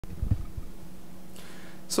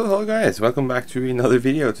So hello guys, welcome back to another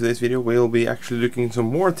video. Today's video we'll be actually looking at some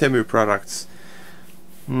more TEMU products.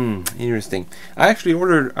 Interesting. I actually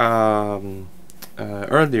ordered earlier.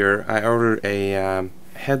 I ordered a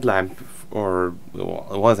headlamp, or well,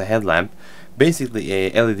 it was a headlamp, basically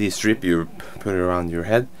a LED strip you put it around your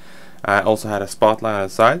head. I also had a spotlight on the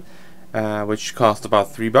side, which cost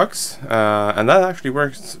about $3, and that actually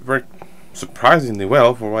worked surprisingly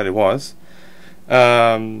well for what it was.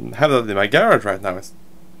 Have that in my garage right now.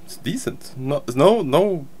 It's decent.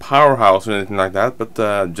 No powerhouse or anything like that, but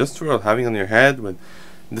just for having on your head with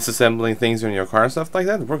disassembling things in your car and stuff like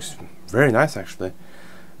that, it works very nice actually.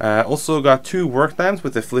 Also got two work lamps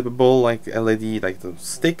with a flippable like LED, like the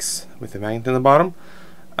sticks with the magnet in the bottom,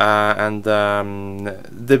 and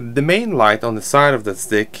the main light on the side of that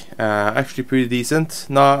stick actually pretty decent.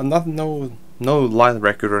 No light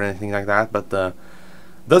record or anything like that, but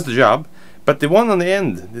does the job. But the one on the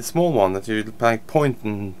end, the small one that you like point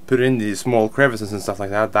and put in the small crevices and stuff like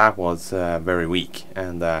that, that was very weak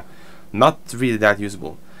and not really that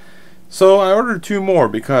usable. So I ordered two more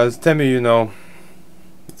because TEMU, you know,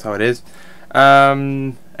 that's how it is.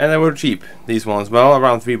 And they were cheap, these ones, well,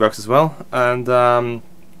 around $3 as well. And I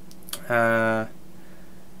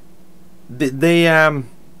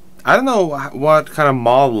don't know what kind of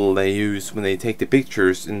model they use when they take the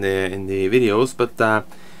pictures in the videos, but the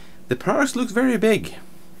products look very big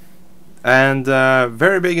and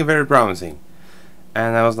very promising,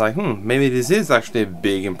 and I was like, maybe this is actually a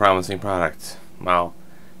big and promising product. Well,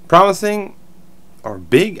 promising or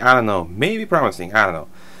big, I don't know. Maybe promising, I don't know.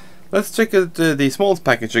 Let's check out the smallest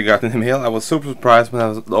package I got in the mail. I was super surprised when I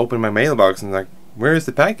was opening my mailbox and like, where is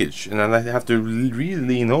the package? And then I have to really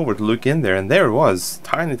lean over to look in there, and there it was,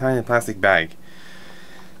 tiny plastic bag.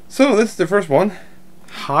 So this is the first one,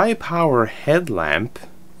 high power headlamp.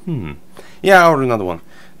 Yeah, I ordered another one.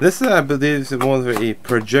 This I believe is one of a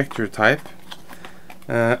projector type.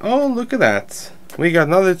 Oh, look at that. We got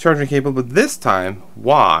another charging cable, but this time,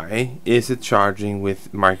 why is it charging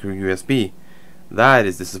with micro USB? That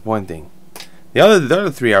is disappointing. The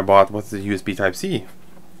other three I bought was the USB Type C.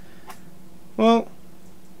 Well,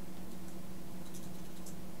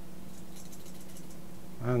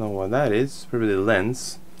 I don't know what that is. Probably the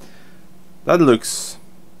lens. That looks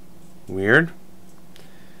weird.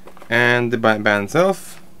 And the band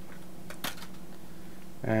itself,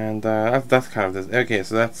 and that's kind of this. Okay,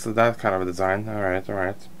 so that's that kind of a design. All right.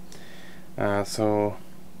 So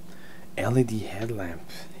LED headlamp,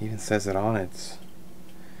 even says it on it.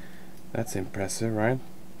 That's impressive, right?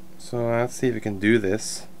 So let's see if we can do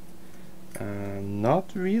this.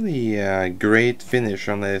 Not really a great finish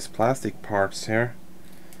on these plastic parts here.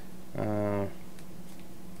 But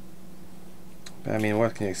I mean,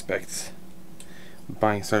 what can you expect?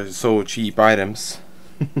 Buying so cheap items.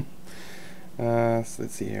 So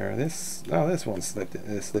let's see here. This one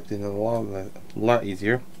slipped in a lot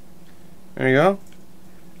easier. There you go.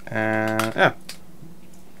 Yeah,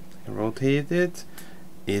 rotate it.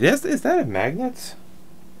 Is that a magnet?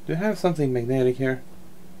 Do you have something magnetic here?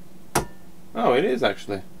 Oh, it is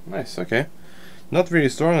actually nice. Okay, not really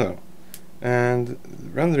strong though. And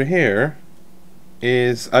under here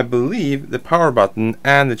is, I believe, the power button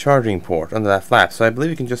and the charging port under that flap. So I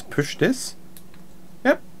believe you can just push this.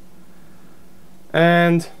 Yep.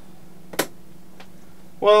 And,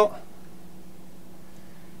 well,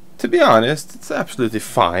 to be honest, it's absolutely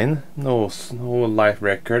fine. No light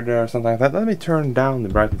record or something like that. Let me turn down the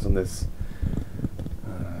brightness on this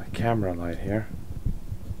camera light here.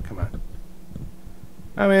 Come on.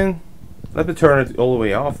 I mean, let me turn it all the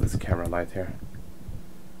way off, this camera light here.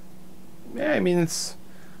 Yeah, I mean, it's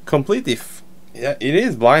completely yeah, it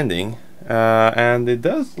is blinding, and it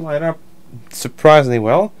does light up surprisingly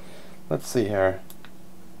well. Let's see here,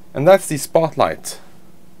 and that's the spotlight.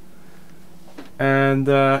 And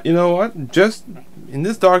you know what, just in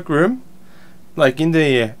this dark room, like in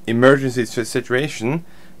the emergency situation,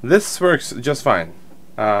 this works just fine.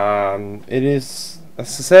 It is,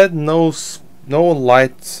 as I said, no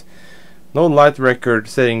light record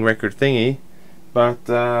setting record thingy, but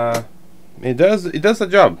it does the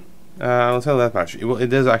job. I'll tell that much. It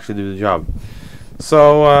does actually do the job.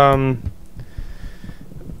 So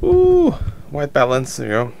ooh, white balance. There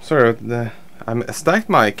you go. Sorry, I stacked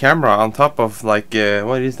my camera on top of like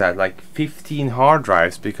what is that? Like 15 hard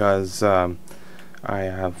drives because I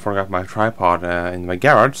have forgot my tripod in my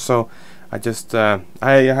garage. So I just I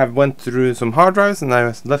have went through some hard drives and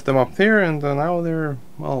I left them up here, and now they're,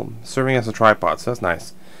 well, serving as a tripod. So that's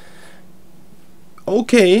nice.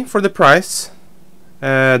 Okay for the price.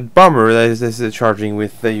 Bummer that this is charging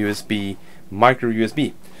with the USB, micro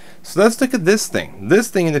USB. So let's look at this thing. This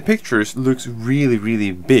thing in the pictures looks really,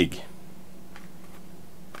 really big.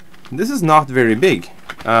 This is not very big.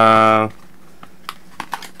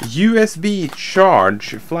 USB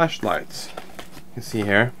charge flashlights. You can see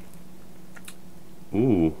here.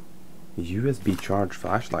 Ooh, USB charge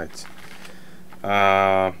flashlights.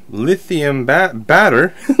 Lithium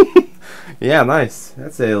batter. Yeah, nice.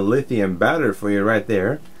 That's a lithium batter for you right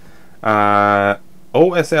there.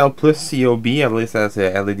 OSL plus COB, I believe that's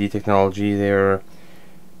a LED technology they're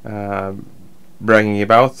bragging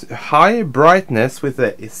about. High brightness with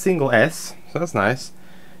a single S, so that's nice.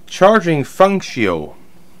 Charging function.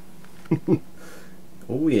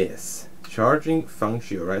 Oh yes, charging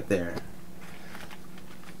function right there.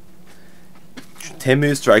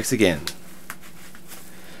 TEMU strikes again.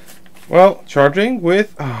 Well, charging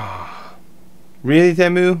with really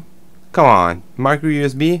TEMU? Come on, micro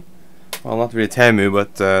USB? Well, not really TEMU,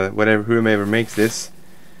 but whatever, whomever makes this.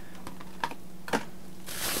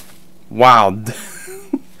 Wow,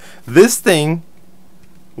 this thing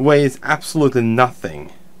weighs absolutely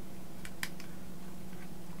nothing.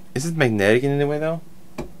 Is it magnetic in any way though?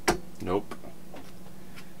 Nope.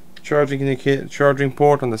 Charging indicator, charging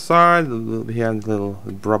port on the side. Behind the little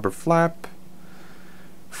rubber flap.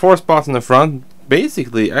 4 spots on the front.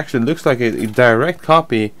 Basically, actually looks like a direct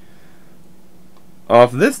copy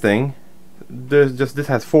of this thing. There's just this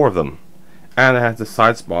has 4 of them, and it has the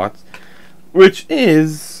side spots, which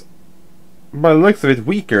is, by the looks of it,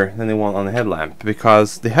 weaker than the one on the headlamp,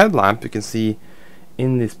 because the headlamp, you can see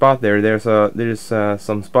in the spot there's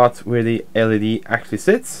some spots where the LED actually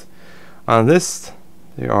sits. On this,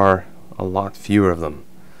 there are a lot fewer of them.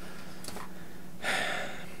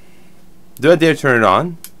 Do I dare turn it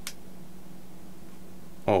on?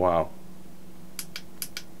 Oh wow.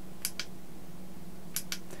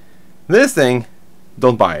 This thing,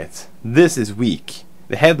 don't buy it. This is weak.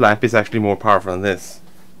 The headlamp is actually more powerful than this.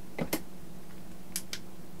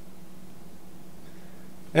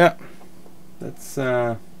 Yeah, that's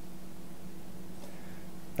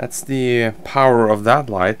the power of that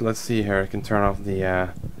light. Let's see here. I can turn off the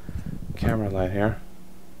camera light here.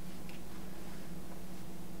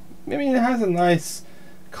 I mean, it has a nice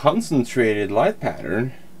concentrated light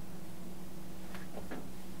pattern,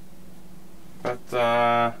 but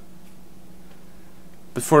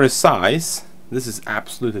for the size, this is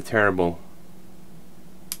absolutely terrible.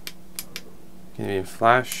 Can even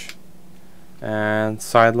flash. And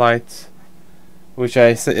side light, which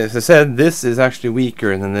as I said, this is actually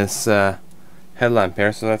weaker than this headlamp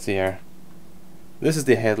here. So let's see here. This is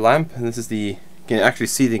the headlamp, and this is the, you can actually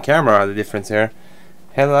see the camera, the difference here.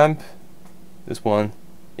 Headlamp, this one,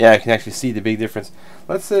 yeah, I can actually see the big difference.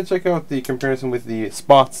 Let's check out the comparison with the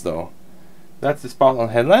spots though. That's the spot on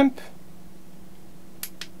headlamp.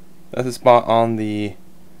 That's the spot on the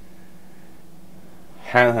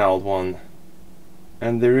handheld one.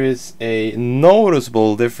 And there is a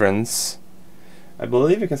noticeable difference. I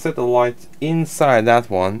believe you can set the light inside that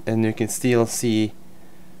one, and you can still see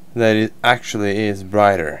that it actually is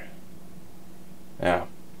brighter. Yeah,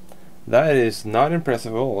 that is not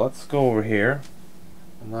impressive at all. Let's go over here.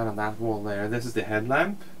 I'm not on that wall there. This is the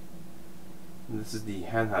headlamp, and this is the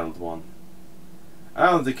handheld one. I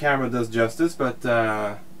don't know if the camera does justice, but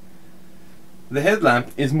the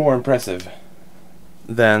headlamp is more impressive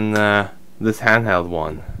than this handheld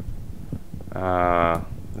one.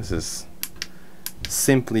 This is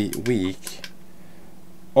simply weak.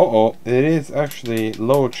 Uh-oh, it is actually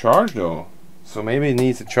low charge though, so maybe it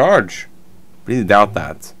needs a charge. Really doubt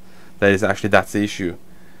that. That's the issue.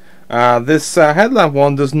 This headlamp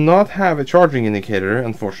one does not have a charging indicator,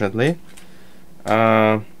 unfortunately.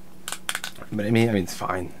 But I mean it's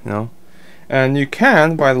fine, you know. And you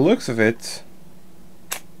can, by the looks of it,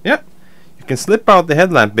 yeah, you can slip out the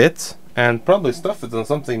headlamp bit and probably stuff it on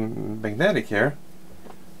something magnetic here.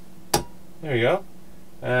 There you go.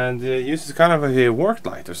 And use it kind of a work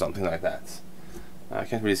light or something like that. I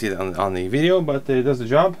can't really see that on the video, but it does the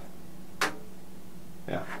job.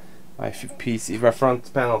 Yeah. My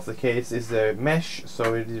front panel of the case is a mesh,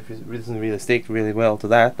 so it doesn't really stick really well to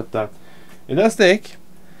that, but it does stick.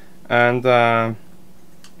 And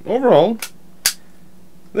overall,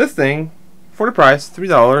 this thing, for the price,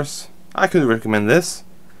 $3, I could recommend this.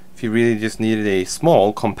 If you really just needed a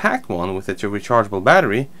small, compact one with a rechargeable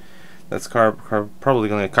battery, that's probably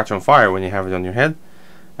going to catch on fire when you have it on your head.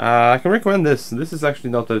 I can recommend this. This is actually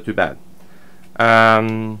not too bad.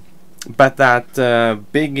 But that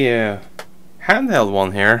big handheld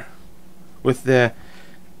one here, with the,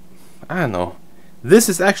 I don't know, this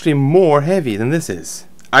is actually more heavy than this is.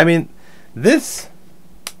 I mean, this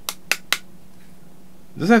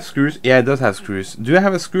Does it have screws? Yeah, it does have screws. Do I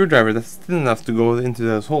have a screwdriver that's thin enough to go into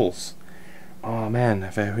those holes? Oh man,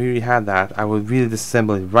 if I really had that, I would really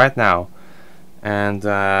disassemble it right now and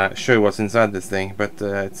show you what's inside this thing. But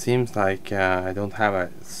it seems like I don't have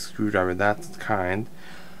a screwdriver that kind.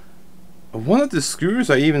 One of the screws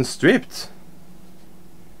are even stripped.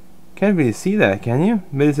 Can't really see that, can you?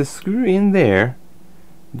 But there's a screw in there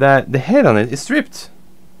that the head on it is stripped.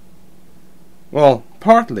 Well,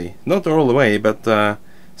 partly, not all the way, but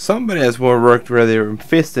somebody has worked with their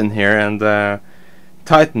fist in here and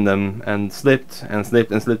tightened them and slipped and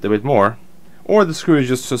slipped and slipped a bit more. Or the screw is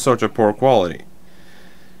just such a poor quality.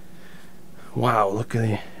 Wow, look at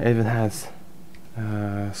it. It even has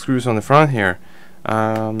screws on the front here.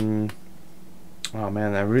 Oh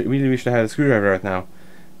man, I really wish I had a screwdriver right now.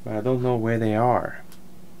 But I don't know where they are.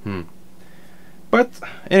 But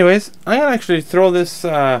anyways, I'm gonna actually throw this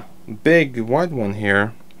big white one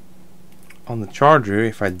here on the charger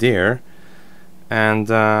if I dare, and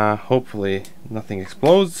hopefully nothing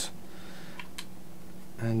explodes,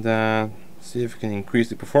 and see if we can increase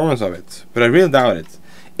the performance of it. But I really doubt it.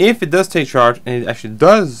 If it does take charge and it actually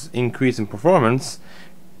does increase in performance,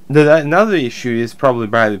 another issue is probably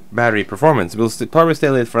battery performance. We'll probably stay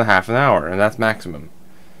lit for half an hour, and that's maximum.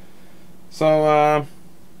 So I'm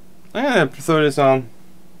gonna throw this on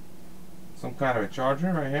some kind of a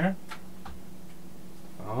charger right here.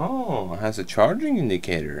 Oh, it has a charging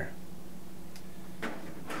indicator.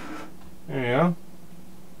 There you go.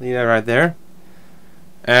 Leave that right there.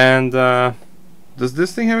 And does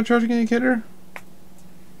this thing have a charging indicator?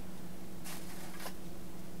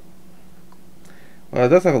 Well, it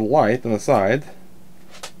does have a light on the side,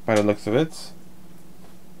 by the looks of it.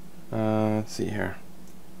 Let's see here.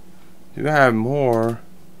 Do I have more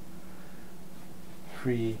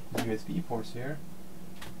free USB ports here?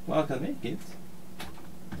 Well, I can make it.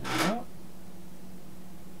 There we go.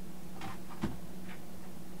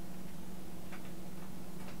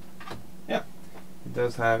 Yeah, it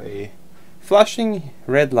does have a flashing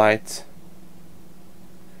red light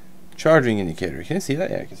charging indicator. Can you see that?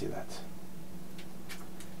 Yeah, I can see that.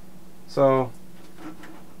 So,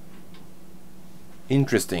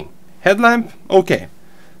 interesting. Headlamp, okay.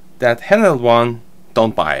 That handheld one,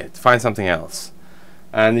 don't buy it. Find something else.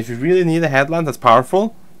 And if you really need a headlamp that's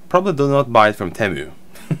powerful, probably do not buy it from TEMU.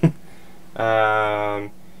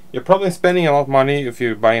 You're probably spending a lot of money if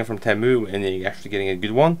you're buying it from TEMU and you're actually getting a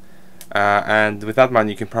good one. And with that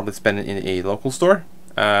money, you can probably spend it in a local store.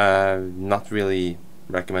 Not really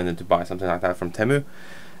recommended to buy something like that from TEMU.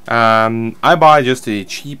 I buy just the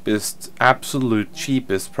cheapest, absolute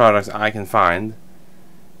cheapest products I can find,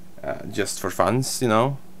 just for funs, you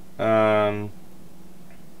know. And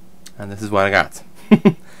this is what I got.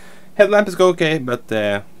 Headlamp is okay, but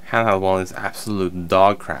the handheld one is absolute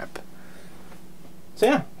dog crap. So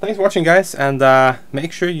yeah, thanks for watching, guys, and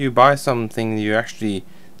make sure you buy something you actually,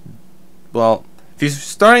 well,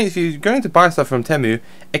 if you're going to buy stuff from TEMU,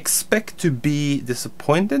 expect to be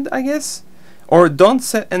disappointed, I guess. Or don't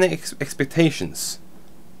set any expectations.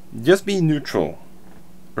 Just be neutral.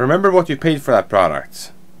 Remember what you paid for that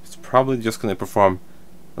product. It's probably just going to perform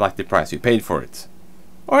like the price you paid for it.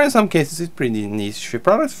 Or in some cases, it's pretty niche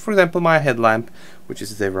products. For example, my headlamp, which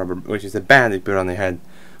is a band you put on your head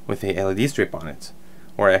with a LED strip on it,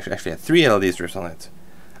 or actually had 3 LED strips on it.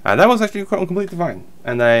 That was actually completely fine,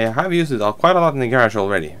 and I have used it quite a lot in the garage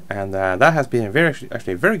already. And that has been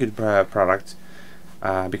actually a very good product.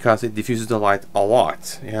 Because it diffuses the light a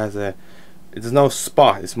lot. It's no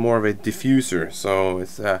spot, it's more of a diffuser, so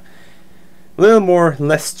it's a little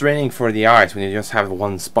less straining for the eyes when you just have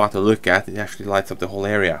one spot to look at. It actually lights up the whole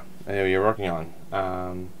area you're working on.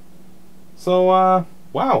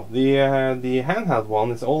 Wow, the handheld one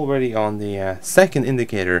is already on the second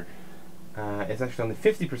indicator. It's actually on the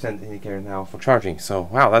 50% indicator now for charging, so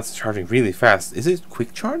wow, that's charging really fast. Is it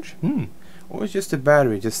quick charge? Or is just a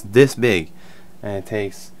battery just this big? And it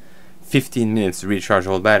takes 15 minutes to recharge the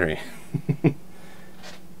whole battery.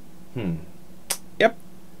 Yep.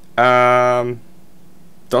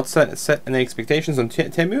 Don't set any expectations on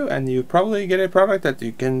TEMU, and you probably get a product that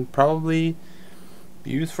you can probably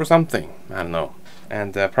use for something. I don't know,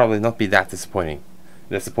 and probably not be that disappointed.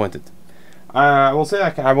 I will say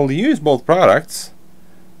I will use both products,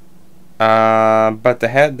 but the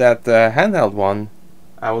handheld one,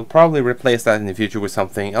 I will probably replace that in the future with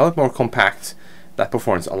something a lot more compact that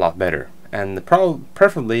performs a lot better, and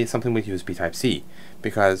preferably something with USB Type-C,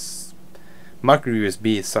 because micro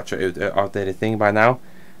USB is such an outdated thing by now.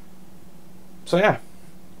 So yeah,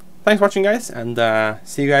 thanks for watching, guys, and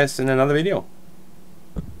see you guys in another video.